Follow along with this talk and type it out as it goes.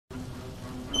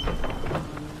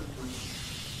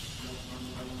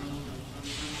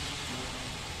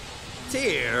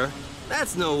Tear?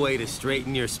 That's no way to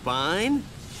straighten your spine.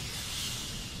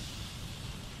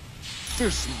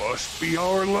 This must be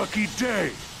our lucky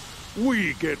day.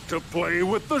 We get to play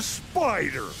with the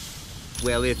spider.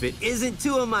 Well, if it isn't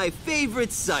two of my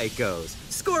favorite psychos,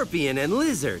 Scorpion and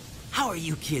Lizard. How are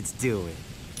you kids doing?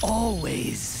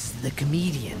 Always the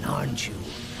comedian, aren't you,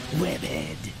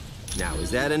 Webhead? Now,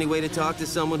 is that any way to talk to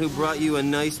someone who brought you a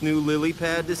nice new lily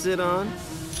pad to sit on?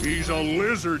 He's a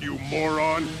lizard, you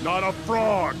moron, not a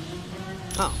frog.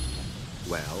 Oh,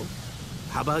 well,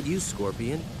 how about you,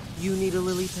 Scorpion? You need a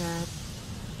lily pad?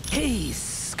 Hey,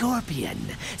 Scorpion.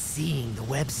 Seeing the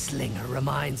web slinger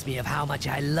reminds me of how much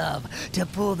I love to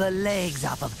pull the legs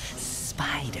off of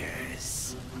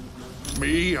spiders.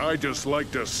 Me, I just like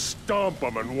to stomp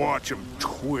them and watch them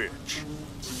twitch.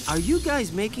 Are you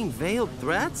guys making veiled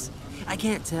threats? I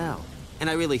can't tell, and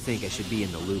I really think I should be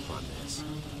in the loop on this.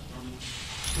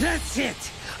 That's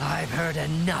it! I've heard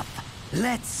enough.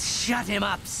 Let's shut him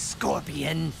up,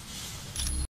 Scorpion.